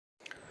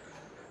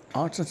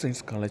Arts and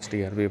science college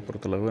டிஆர்பியை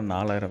பொறுத்தளவு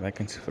 4000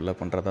 vacancy fill up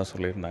பண்ணுறதா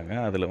சொல்லியிருந்தாங்க.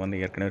 அதில் வந்து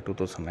ஏற்கனவே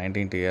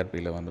 2019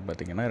 டிஆர்பியில் வந்து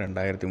பார்த்திங்கன்னா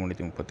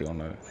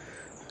 2331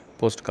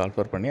 போஸ்ட்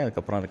கால்ஃபர் பண்ணி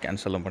அதுக்கப்புறம் அதை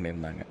கேன்சலும்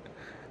பண்ணியிருந்தாங்க.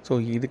 ஸோ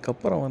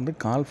இதுக்கப்புறம் வந்து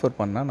கால்ஃபர்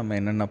பண்ணால் நம்ம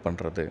என்னென்ன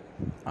பண்ணுறது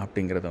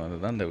அப்படிங்கிறத வந்து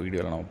தான் இந்த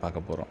வீடியோவில் நம்ம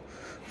பார்க்க போகிறோம்.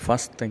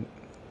 ஃபஸ்ட் திங்,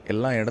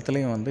 எல்லா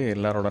இடத்துலையும் வந்து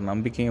எல்லாரோட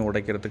நம்பிக்கையும்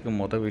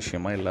உடைக்கிறதுக்கு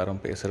விஷயமாக எல்லோரும்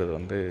பேசுகிறது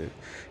வந்து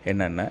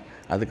என்னென்ன,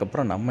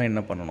 அதுக்கப்புறம் நம்ம என்ன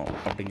பண்ணணும்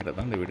அப்படிங்கிறத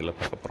தான் இந்த வீடியோவில்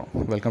பார்க்க போகிறோம்.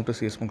 வெல்கம் டு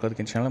சிஎஸ்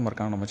முக்காதுக்கு சேனல்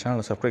மறக்காம நம்ம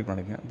சேனலை சப்ஸ்கிரைப்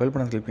பண்ணிடுங்க. பெல்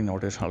பட்டன் கிளிக் பண்ணி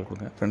நோட்டிஃபிகேஷன் ஆல்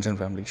கொடுங்க. ஃப்ரெண்ட்ஸ்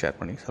அண்ட் ஃபேமிலி ஷேர்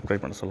பண்ணி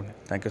சப்ஸ்கிரைப் பண்ண சொல்லுங்கள்.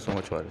 Thank you so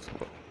much for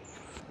support.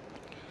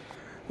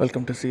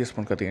 Welcome to CS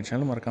முக்காதுக்கு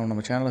channel மறக்காம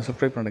நம்ம சேனலை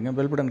சப்ஸ்கிரைப் பண்ணிடுங்க.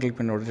 பெல் பட்டன் கிளிக்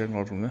பண்ணி நோட்டிஃபிகேஷன்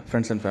ஆல் கொடுங்க.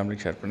 ஃப்ரெண்ட்ஸ் அண்ட் ஃபேமிலி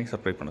ஷேர் பண்ணி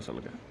சப்ஸ்கிரைப் பண்ண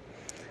சொல்லுங்கள்.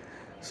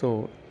 ஸோ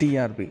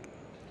டிஆர்பி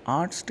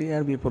ஆர்ட்ஸ்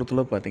டிஆர்பியை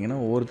பொறுத்தளவு பார்த்திங்கன்னா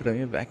ஒவ்வொரு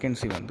தடவையும்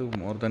வேக்கன்சி வந்து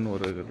மோர் தென்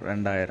ஒரு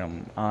 2000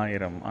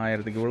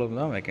 1000க்கு இவ்வளோ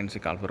தான் வேக்கன்சி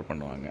கால்ஃபர்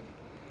பண்ணுவாங்க.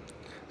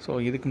 ஸோ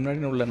இதுக்கு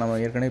முன்னாடி உள்ள நம்ம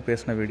ஏற்கனவே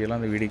பேசின வீடியோலாம்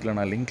அந்த வீடியோக்கில்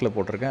நான் லிங்க்கில்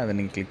போட்டிருக்கேன். அதை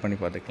நீங்கள் கிளிக் பண்ணி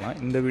பார்த்துக்கலாம்.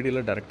 இந்த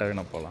வீடியோவில் டேரெக்டாகவே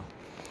நான் போகலாம்.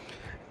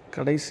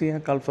 கடைசியாக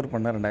கால்ஃபர்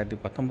பண்ண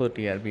 2019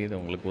 டிஆர்பி இது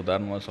உங்களுக்கு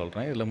உதாரணமாக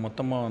சொல்கிறேன். இதில்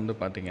மொத்தமாக வந்து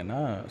பார்த்திங்கன்னா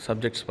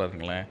சப்ஜெக்ட்ஸ்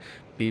பாருங்களேன்.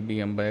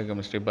 BBM,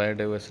 biochemistry,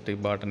 biodiversity,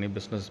 botany,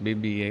 business,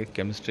 BBA,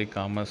 chemistry,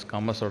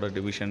 காமர்ஸோட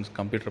divisions,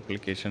 computer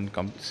application,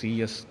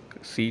 CS,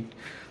 seat,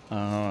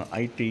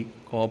 ID,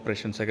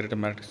 cooperation, secretary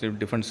matrix,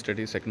 defence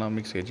studies,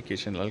 economics,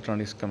 education,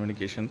 electronics,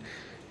 communication,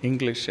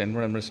 English,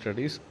 environment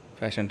studies,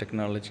 fashion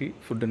technology,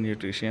 food and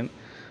nutrition,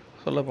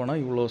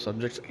 சொல்லப்போனால் இவ்வளோ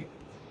subjects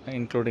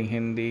including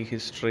Hindi,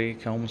 history,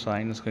 home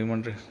science,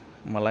 human,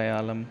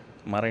 Malayalam,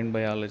 marine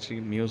biology,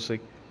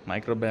 music,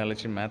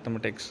 microbiology,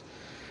 mathematics,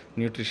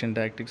 nutrition,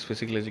 tactics,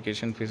 physical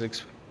education, physics,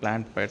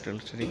 plant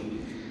pathology,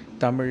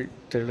 Tamil,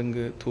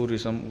 Telugu,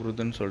 tourism,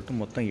 உருதுன்னு சொல்லிட்டு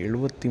மொத்தம்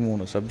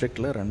 73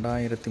 சப்ஜெக்டில்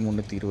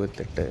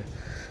 2328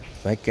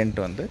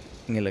 vacant வந்து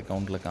இங்கே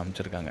கவுண்டில்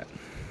காமிச்சிருக்காங்க.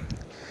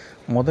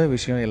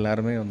 விஷயம்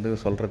எல்லாருமே வந்து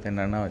சொல்கிறது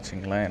என்னென்னா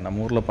வச்சுங்களேன்,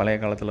 நம்ம ஊரில் பழைய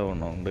காலத்தில்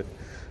ஒன்று உண்டு.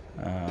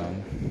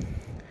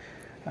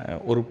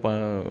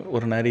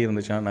 ஒரு நரி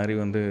இருந்துச்சான். நரி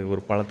வந்து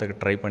ஒரு பழத்தை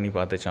ட்ரை பண்ணி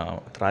பார்த்துச்சான்,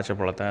 திராட்சை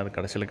பழத்தை. அது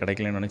கடைசியில்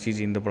கிடைக்கலன்னு நினச்சி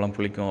இந்த பழம்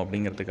புளிக்கும்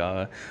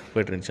அப்படிங்கிறதுக்காக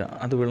போய்ட்டு இருந்துச்சான்.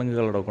 அது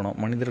விலங்குகளோட குணம்.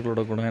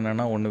 மனிதர்களோட குணம்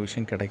என்னென்னா, ஒன்று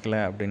விஷயம் கிடைக்கல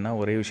அப்படின்னா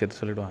ஒரே விஷயத்த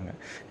சொல்லிவிடுவாங்க.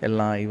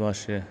 எல்லாம்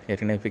ஐவாஷு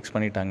ஏற்கனவே ஃபிக்ஸ்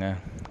பண்ணிட்டாங்க,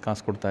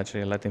 காசு கொடுத்தாச்சு,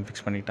 எல்லாத்தையும்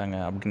ஃபிக்ஸ் பண்ணிட்டாங்க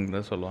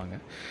அப்படிங்கிறத சொல்லுவாங்க.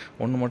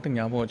 ஒன்று மட்டும்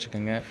ஞாபகம்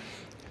வச்சுக்கோங்க,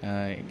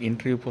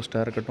 இன்டர்வியூ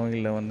போஸ்ட்டாக இருக்கட்டும்,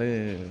 இல்லை வந்து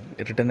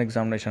ரிட்டன்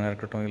எக்ஸாமினேஷனாக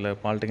இருக்கட்டும், இல்லை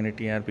பாலிடெக்னிக்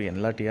டிஆர்பி,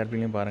 எல்லா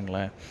டிஆர்பிலையும்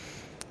பாருங்களேன்,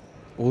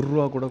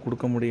 ₹1 கூட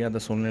கொடுக்க முடியாத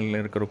சூழ்நிலையில்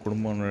இருக்கிற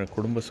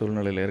குடும்ப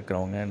சூழ்நிலையில்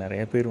இருக்கிறவங்க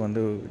நிறைய பேர்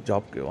வந்து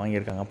ஜாப்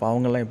வாங்கியிருக்காங்க. அப்போ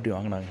அவங்கெல்லாம் எப்படி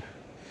வாங்கினாங்க?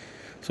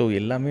 ஸோ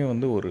எல்லாமே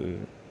வந்து ஒரு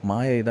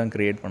மாயை தான்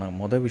க்ரியேட்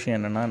பண்ணாங்க. விஷயம்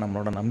என்னென்னா,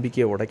 நம்மளோட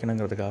நம்பிக்கையை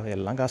உடைக்கணுங்கிறதுக்காக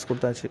எல்லாம் காசு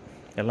கொடுத்தாச்சு,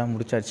 எல்லாம்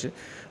முடிச்சாச்சு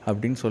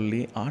அப்படின்னு சொல்லி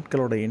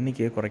ஆட்களோட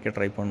எண்ணிக்கையை குறைக்க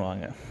ட்ரை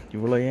பண்ணுவாங்க.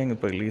 இவ்வளோ ஏன்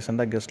இப்போ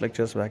ரீசெண்டாக கெஸ்ட்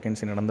லெக்சர்ஸ்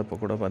வேக்கன்சி நடந்தப்போ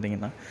கூட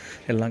பார்த்திங்கன்னா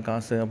எல்லாம்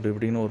காசு அப்படி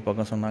இப்படின்னு ஒரு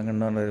பக்கம் சொன்னாங்க.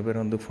 இன்னும் நிறைய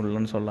பேர் வந்து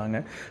ஃபுல்லுன்னு சொன்னாங்க.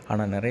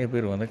 ஆனால் நிறைய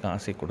பேர் வந்து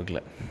காசே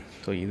கொடுக்கல.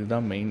 ஸோ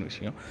இதுதான் மெயின்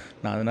விஷயம்.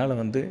 நான் அதனால்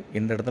வந்து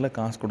இந்த இடத்துல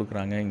காசு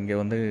கொடுக்குறாங்க, இங்கே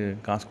வந்து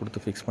காசு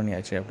கொடுத்து ஃபிக்ஸ்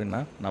பண்ணியாச்சு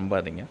அப்படின்னா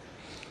நம்பாதீங்க.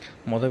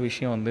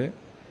 விஷயம் வந்து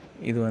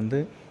இது வந்து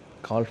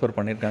கால்ஃபர்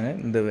பண்ணியிருக்காங்க,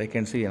 இந்த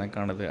வேக்கன்சி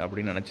எனக்கானது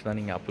அப்படின்னு நினச்சி தான்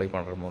நீங்கள் அப்ளை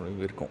பண்ணுற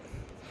மாதிரி இருக்கும்.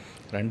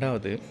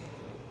 ரெண்டாவது,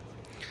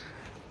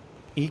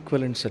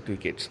 ஈக்குவலன்ட்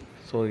சர்டிஃபிகேட்ஸ்.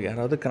 ஸோ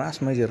யாராவது கிராஸ்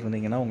மேஜர்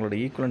இருந்தீங்கன்னா உங்களோட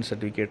ஈக்குவலன்ட்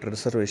சர்டிஃபிகேட்,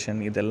 ரிசர்வேஷன்,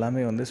 இது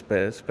எல்லாமே வந்து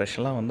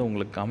ஸ்பெஷலாக வந்து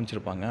உங்களுக்கு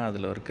காமிச்சிருப்பாங்க.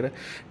 அதில் இருக்கிற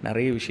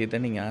நிறைய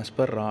விஷயத்த நீங்கள் ஆஸ்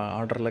பர்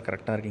ஆர்டரில்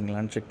கரெக்டாக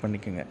இருக்கீங்களான்னு செக்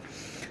பண்ணிக்கோங்க.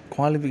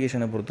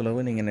 குவாலிஃபிகேஷனை பொறுத்தளவு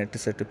நீங்கள் நெட்டு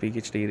செட்டு,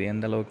 பிஹெச்டி, இது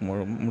எந்த அளவுக்கு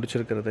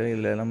முடிச்சிருக்கிறது,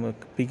 இல்லை நம்ம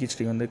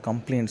பிஹெச்டி வந்து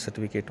கம்ப்ளைண்ட்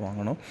சர்டிஃபிகேட்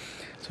வாங்கணும்.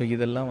 ஸோ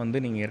இதெல்லாம் வந்து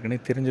நீங்கள்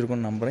ஏற்கனவே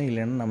தெரிஞ்சிருக்கும்னு நம்புகிறேன்.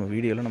 இல்லைன்னா நம்ம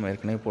வீடியோவில் நம்ம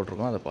ஏற்கனவே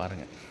போட்டிருக்கோம், அதை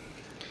பாருங்கள்.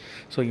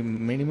 ஸோ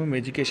மினிமம்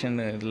எஜுகேஷன்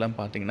இதெல்லாம்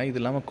பார்த்திங்கன்னா, இது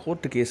இல்லாமல்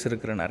கோர்ட்டு கேஸ்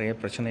இருக்கிற நிறைய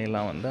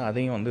பிரச்சனையெல்லாம் வந்து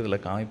அதையும் வந்து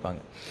இதில்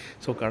காமிப்பாங்க.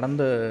 ஸோ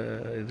கடந்த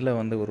இதில்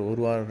வந்து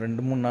ஒரு வாரம்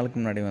 2-3 நாளுக்கு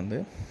முன்னாடி வந்து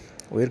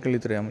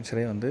உயர்கல்வித்துறை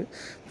அமைச்சரே வந்து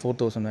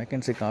 4000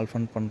 வேக்கன்சி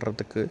கால்ஃபர்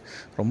பண்ணுறதுக்கு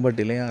ரொம்ப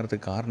டிலே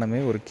ஆகிறதுக்கு காரணமே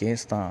ஒரு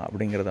கேஸ் தான்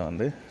அப்படிங்கிறத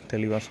வந்து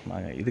தெளிவாக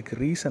சொன்னாங்க. இதுக்கு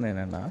ரீசன்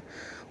என்னென்னா,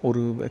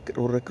 ஒரு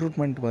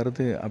ரெக்ரூட்மெண்ட்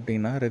வருது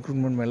அப்படின்னா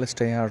ரெக்ரூட்மெண்ட் மேலே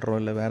ஸ்டே ஆர்டரோ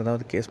இல்லை வேறு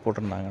ஏதாவது கேஸ்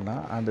போட்டிருந்தாங்கன்னா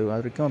அது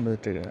வரைக்கும்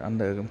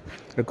அந்த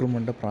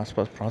ரெக்ரூட்மெண்ட்டை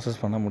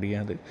ப்ராசஸ் பண்ண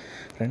முடியாது.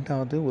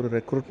 ரெண்டாவது, ஒரு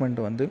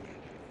ரெக்ரூட்மெண்ட் வந்து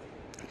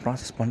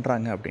ப்ராசஸ்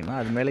பண்ணுறாங்க அப்படின்னா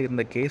அது மேலே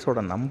இருந்த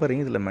கேஸோட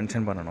நம்பரையும் இதில்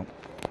மென்ஷன் பண்ணணும்.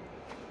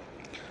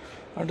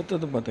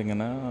 அடுத்தது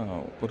பார்த்திங்கன்னா,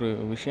 ஒரு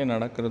விஷயம்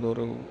நடக்கிறது,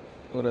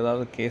 ஒரு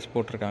ஏதாவது கேஸ்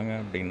போட்டிருக்காங்க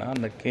அப்படின்னா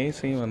அந்த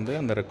கேஸையும் வந்து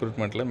அந்த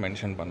ரெக்ரூட்மெண்ட்டில்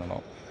மென்ஷன்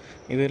பண்ணணும்.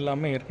 இது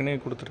இல்லாமல் ஏற்கனவே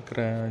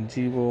கொடுத்துருக்குற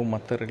ஜிஓ,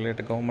 மற்ற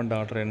ரெகுலேட்டட் கவர்மெண்ட்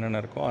ஆர்டர் என்னென்ன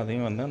இருக்கோ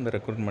அதையும் வந்து அந்த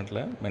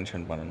ரெக்ரூட்மெண்ட்டில்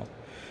மென்ஷன் பண்ணணும்.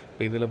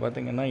 இப்போ இதில்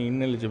பார்த்திங்கன்னா,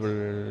 ineligible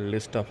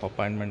list of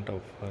appointment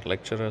of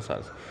lecturers,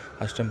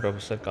 assistant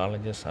professor,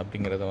 colleges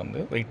அப்படிங்கிறத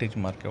வந்து வெயிட்டேஜ்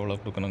மார்க் எவ்வளோ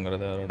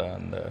கொடுக்கணுங்கிறதோட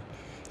அந்த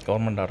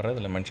கவர்மெண்ட் ஆர்டரை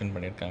இதில் மென்ஷன்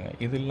பண்ணியிருக்காங்க.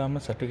 இது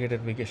இல்லாமல் சர்டிஃபிகேட்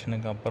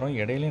வெரிஃபிகேஷனுக்கு அப்புறம்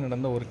இடையிலே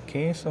நடந்த ஒரு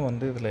கேஸை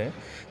வந்து இதில்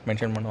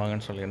மென்ஷன்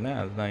பண்ணுவாங்கன்னு சொல்லியிருந்தேன்.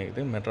 அதுதான்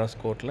இது மெட்ராஸ்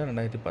கோர்ட்டில்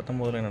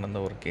 2019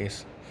 நடந்த ஒரு கேஸ்.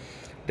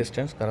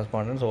 டிஸ்டன்ஸ்,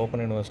 கரஸ்பாண்டன்ஸ்,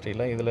 ஓப்பன்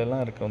யூனிவர்சிட்டியில்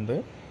இதிலெல்லாம் இருக்க வந்து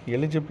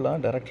எலிஜிபிளாக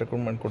டைரக்ட்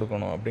ரெக்ரூட்மெண்ட்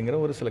கொடுக்கணும் அப்படிங்கிற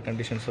ஒரு சில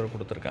கண்டிஷன்ஸோடு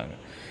கொடுத்துருக்காங்க.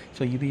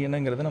 ஸோ இது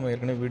என்னங்கிறத நம்ம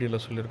ஏற்கனவே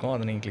வீடியோவில் சொல்லியிருக்கோம்.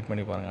 அதை நீங்கள் கிளிக்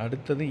பண்ணி பாருங்கள்.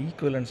 அடுத்தது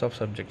ஈக்குவலன்ஸ் ஆஃப்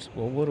சப்ஜெக்ட்ஸ்.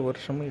 ஒவ்வொரு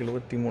வருஷமும்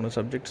 73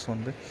 சப்ஜெக்ட்ஸ்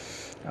வந்து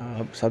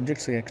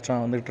சப்ஜெக்ட்ஸ் எக்ஸ்ட்ரா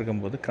வந்துட்டு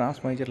இருக்கும்போது கிராஸ்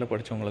மேஜரில்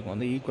படித்தவங்களுக்கு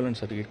வந்து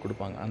ஈக்குவலன்ஸ் சர்டிஃபிகேட்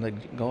கொடுப்பாங்க. அந்த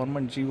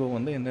கவர்மெண்ட் ஜிஓ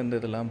வந்து எந்தெந்த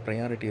இதெல்லாம்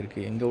ப்ரையாரிட்டி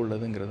இருக்குது, எங்கே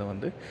உள்ளதுங்கிறத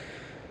வந்து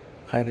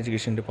ஹையர்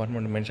எஜுகேஷன்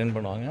டிபார்ட்மெண்ட் மென்ஷன்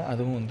பண்ணுவாங்க.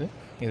 அதுவும் வந்து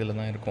இதில்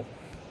தான் இருக்கும்.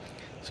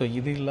 ஸோ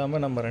இது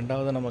இல்லாமல் நம்ம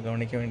ரெண்டாவது நம்ம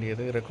கவனிக்க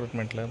வேண்டியது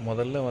ரெக்ரூட்மெண்ட்டில்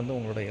முதல்ல வந்து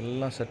உங்களோட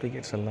எல்லா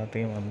சர்டிஃபிகேட்ஸ்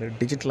எல்லாத்தையும் வந்து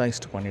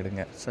டிஜிட்டலைஸ்டு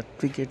பண்ணிவிடுங்க.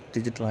 சர்டிஃபிகேட்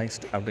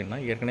டிஜிட்டலைஸ்டு அப்படின்னா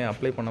ஏற்கனவே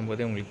அப்ளை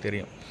பண்ணும்போதே உங்களுக்கு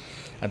தெரியும்.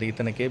 அது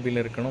இத்தனை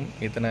கேபியில் இருக்கணும்,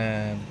 இத்தனை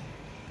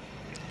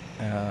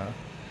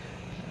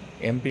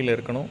எம்பியில்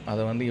இருக்கணும்,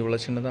 அதை வந்து இவ்வளோ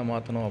சின்னதாக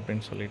மாற்றணும்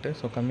அப்படின்னு சொல்லிட்டு.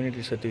 ஸோ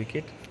கம்யூனிட்டி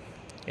சர்டிஃபிகேட்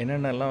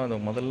என்னென்னலாம் அது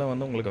முதல்ல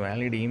வந்து உங்களுக்கு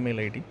வேலிட் இமெயில்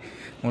ஐடி,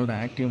 உங்களோட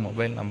ஆக்டிவ்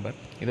மொபைல் நம்பர்,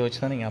 இதை வச்சு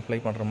தான் நீங்கள் அப்ளை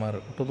பண்ணுற மாதிரி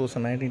இருக்கும்.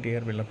 2019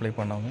 டிஆர்பியில் அப்ளை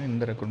பண்ணவங்க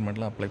இந்த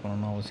ரெக்ரூட்மெண்ட்டில் அப்ளை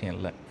பண்ணணும்னு அவசியம்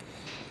இல்லை.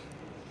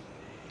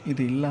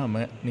 இது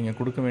இல்லாமல் நீங்கள்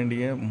கொடுக்க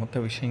வேண்டிய மொத்த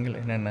விஷயங்கள்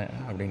என்னென்ன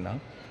அப்படின்னா,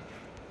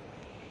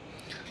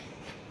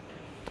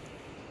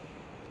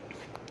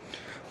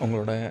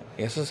 உங்களோட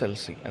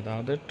எஸ்எஸ்எல்சி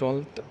அதாவது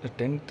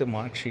 10th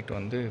மார்க் ஷீட்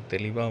வந்து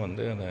தெளிவாக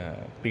வந்து அந்த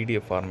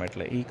பிடிஎஃப்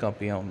ஃபார்மேட்டில்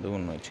காப்பியாக வந்து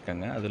ஒன்று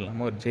வச்சுக்கோங்க. அது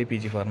இல்லாமல் ஒரு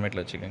ஜேபிஜி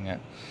ஃபார்மேட்டில் வச்சுக்கோங்க.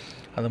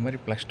 அது மாதிரி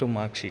 +2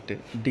 mark sheet,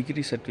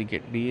 degree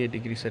certificate, BA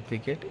degree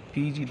certificate,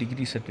 PG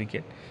degree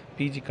certificate,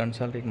 PG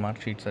consolidated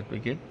mark sheet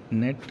certificate,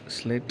 net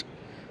SLET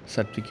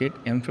certificate,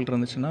 MPhil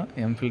இருந்துச்சுன்னா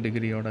எம்ஃபில்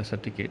டிகிரியோட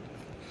சர்டிஃபிகேட்,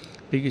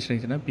 பிஹெச்டி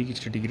இருந்துச்சுன்னா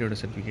PhD டிகிரியோட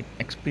certificate,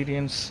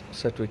 experience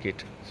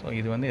certificate. So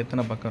இது வந்து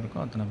எத்தனை பக்கம்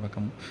இருக்கோ அத்தனை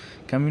பக்கமும்.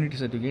 கம்யூனிட்டி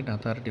சர்டிஃபிகேட்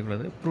அத்தாரிட்டி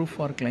உள்ளது. ப்ரூஃப்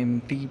ஃபார்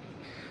கிளைமிங்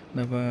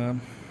இந்த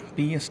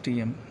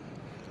PSTM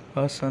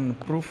person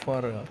proof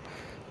for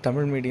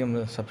Tamil medium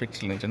subjects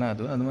இருந்துச்சுன்னா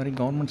அது மாதிரி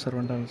கவர்மெண்ட்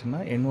சர்வெண்ட்டாக இருந்துச்சுன்னா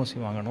என்ஓசி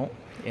வாங்கணும்.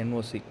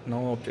 NOC no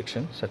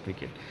objection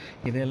certificate.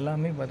 இது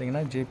எல்லாமே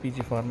பார்த்திங்கன்னா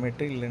ஜேபிஜி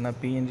ஃபார்மேட்டு இல்லைன்னா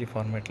பிஎன்ஜி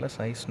ஃபார்மேட்டில்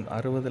சைஸ்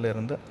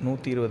 60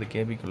 120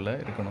 கேபிக்குள்ளே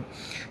இருக்கணும்.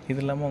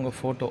 இது இல்லாமல் உங்கள்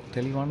ஃபோட்டோ,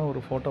 தெளிவான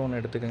ஒரு ஃபோட்டோ ஒன்று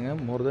எடுத்துக்கோங்க.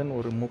 மோர் தென்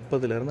ஒரு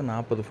 30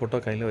 40 ஃபோட்டோ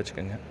கையில்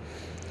வச்சுக்கோங்க.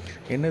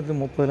 என்னது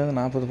 30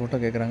 40 ஃபோட்டோ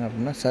கேட்குறாங்க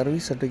அப்படின்னா,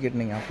 சர்வீஸ் சர்டிஃபிகேட்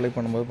நீங்கள் அப்ளை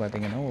பண்ணும்போது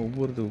பார்த்தீங்கன்னா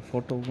ஒவ்வொரு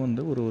ஃபோட்டோவுக்கும்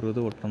வந்து ஒரு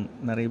இது ஒட்டணும்.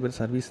 நிறைய பேர்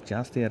சர்வீஸ்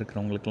ஜாஸ்தியாக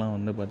இருக்கிறவங்களுக்குலாம்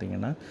வந்து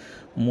பார்த்திங்கன்னா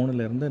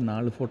 3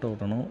 4 ஃபோட்டோ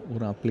ஒட்டணும்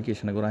ஒரு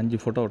அப்ளிகேஷனுக்கு, ஒரு 5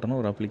 ஃபோட்டோ ஒட்டணும்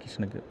ஒரு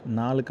அப்ளிகேஷனுக்கு.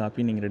 4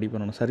 காப்பி நீங்கள் ரெடி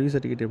பண்ணணும். சர்வீஸ்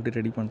சர்டிஃபிகேட் எப்படி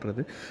ரெடி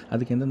பண்ணுறது,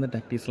 அதுக்கு எந்தெந்த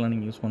டாக்டிக்ஸ்லாம்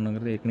நீங்கள் யூஸ்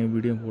பண்ணுங்கிறது ஏற்கனவே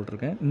வீடியோ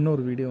போட்டிருக்கேன்.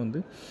 இன்னொரு வீடியோ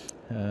வந்து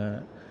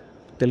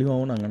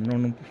தெளிவாகவும் நாங்கள்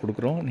இன்னொன்று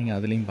கொடுக்குறோம், நீங்கள்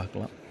அதுலேயும்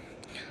பார்க்கலாம்.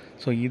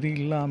 ஸோ இது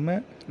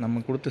இல்லாமல் நம்ம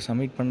கொடுத்து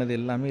சப்மிட் பண்ணது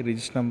எல்லாமே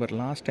ரிஜிஸ்டர் நம்பர்.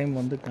 லாஸ்ட் டைம்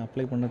வந்து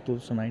அப்ளை பண்ண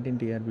 2019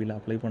 டிஆர்பியில்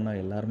அப்ளை பண்ண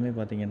எல்லாருமே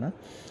பார்த்திங்கன்னா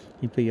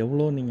இப்போ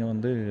எவ்வளோ நீங்கள்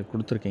வந்து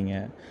கொடுத்துருக்கீங்க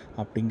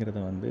அப்படிங்கிறத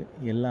வந்து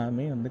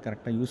எல்லாமே வந்து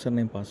கரெக்டாக யூசர்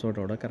நேம்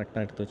பாஸ்வேர்டோட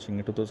கரெக்டாக எடுத்து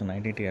வச்சிங்க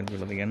 2019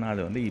 டிஆர்பியில் வந்து. ஏன்னா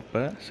அது வந்து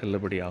இப்போ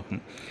செல்லுபடி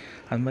ஆகும்.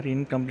 அது மாதிரி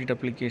இன்கம்ப்ளீட்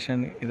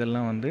அப்ளிகேஷன்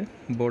இதெல்லாம் வந்து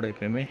போர்டு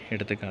எப்போயுமே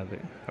எடுத்துக்காது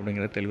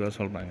அப்படிங்கிறத தெளிவாக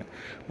சொல்கிறாங்க.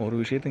 ஒரு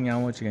விஷயத்தை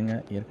ஞாபகம் வச்சுக்கோங்க.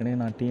 ஏற்கனவே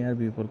நான்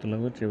டிஆர்பி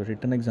பொறுத்தளவு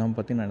ரிட்டன் எக்ஸாம்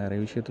பற்றி நான்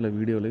நிறைய விஷயத்தில்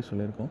வீடியோலேயே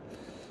சொல்லியிருக்கோம்.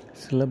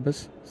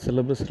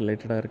 சிலபஸ்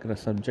ரிலேட்டடாக இருக்கிற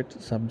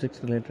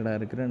சப்ஜெக்ட்ஸ் ரிலேட்டடாக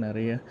இருக்கிற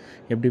நிறைய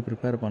எப்படி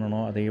ப்ரிப்பேர்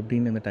பண்ணணும், அதை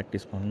எப்படின்னு இந்த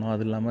டாக்டிஸ் பண்ணணும்.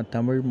 அது இல்லாமல்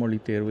தமிழ் மொழி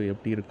தேர்வு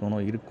எப்படி இருக்கும்,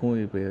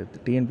 இப்போ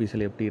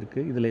டிஎன்பிசியில் எப்படி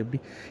இருக்குது, இதில் எப்படி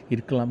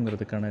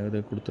இருக்கலாம்ங்கிறதுக்கான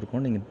இது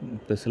கொடுத்துருக்கோம். நீங்கள்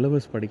இப்போ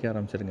சிலபஸ் படிக்க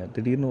ஆரம்பிச்சிருங்க.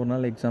 திடீர்னு ஒரு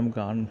நாள்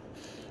எக்ஸாமுக்கு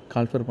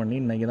கால்ஃபர் பண்ணி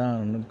இன்றைக்கி தான்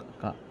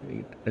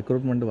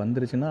ரெக்ரூட்மெண்ட்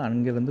வந்துருச்சுன்னா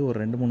அங்கேருந்து ஒரு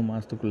 2-3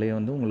 மாதத்துக்குள்ளேயே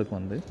வந்து உங்களுக்கு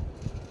வந்து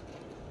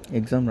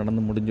எக்ஸாம்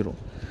நடந்து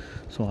முடிஞ்சிடும்.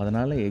 ஸோ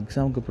அதனால்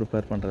எக்ஸாமுக்கு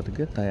ப்ரிப்பேர்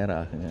பண்ணுறதுக்கு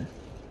தயாராகுங்க.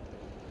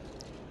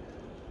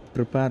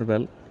 ப்ரிப்பேர்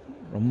வெல்,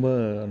 ரொம்ப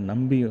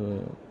நம்பி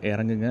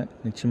இறங்குங்க.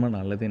 நிச்சயமாக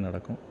நல்லதே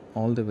நடக்கும்.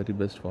 All the very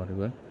best for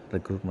your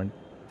recruitment.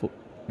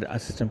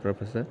 Assistant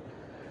professor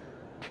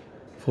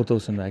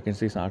 4000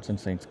 vacancies arts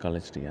and science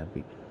college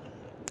TRP.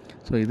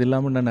 So இது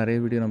இல்லாமல் நான் நிறைய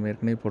வீடியோ நம்ம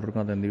ஏற்கனவே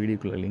போட்டிருக்கோம். அதை அந்த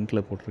வீடியோக்குள்ளே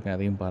லிங்க்கில் போட்டிருக்கேன்,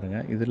 அதையும்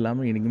பாருங்கள். இது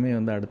இல்லாமல் இன்றைக்குமே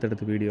வந்து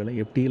அடுத்தடுத்த வீடியோவில்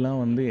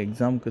எப்படிலாம் வந்து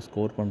எக்ஸாமுக்கு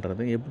ஸ்கோர்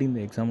பண்ணுறது, எப்படி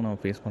இந்த எக்ஸாமை நம்ம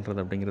ஃபேஸ்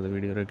பண்ணுறது அப்படிங்கிறத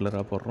வீடியோ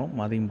ரெகுலராக போடுறோம்.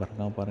 அதையும்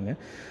பாருங்கள்.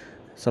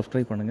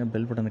 சப்ஸ்கிரைப் பண்ணுங்கள்,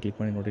 பெல் பட்டனை கிளிக்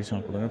பண்ணி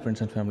நோட்டிஃபிகேஷன் கொடுங்க,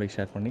 ஃப்ரெண்ட்ஸ் அண்ட் ஃபேமிலிக்கு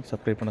ஷேர் பண்ணி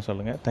சப்ஸ்கிரைப் பண்ண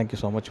சொல்லுங்கள். Thank you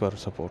so much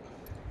for support.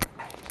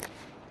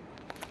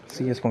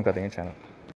 CS கதைங்க channel.